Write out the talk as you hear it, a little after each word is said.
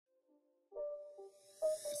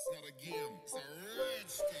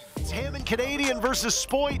It's him and Canadian versus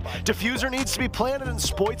Spoit. Diffuser needs to be planted and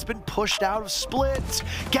Spoit's been pushed out of split.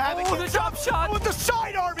 Gavin gets the drop shot with the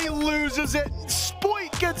side army, loses it.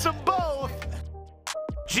 Spoit gets them both.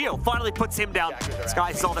 Geo finally puts him down.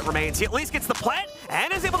 Sky's all that remains. He at least gets the plant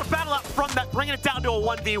and is able to battle out from that, bringing it down to a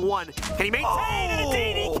 1v1. Can he maintain? And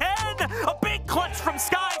indeed he can! A big clutch from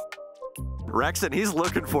Sky. Rexen, he's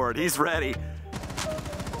looking for it. He's ready.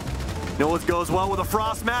 No one goes well with a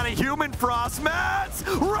Frost Mat, a human Frost Mats!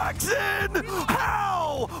 Rexen!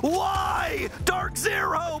 How? Why? Dark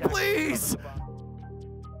Zero, please!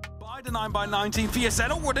 By the 9x19,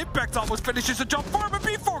 VSN would impact almost finishes the job for him, but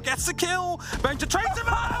B4 gets the kill. Benja trades him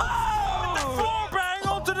out! With the 4 bang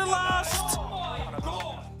onto the last!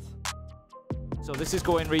 So this is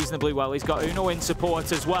going reasonably well. He's got Uno in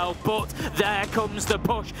support as well, but there comes the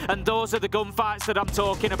push, and those are the gunfights that I'm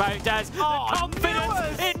talking about, Des. The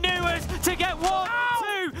confidence in Nuers to get 1,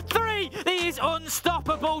 2, 3. He is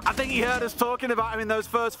unstoppable. I think he heard us talking about him in those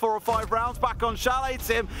first 4 or 5 rounds back on Chalet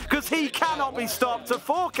Tim, because he cannot be stopped. To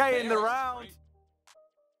 4K in the round.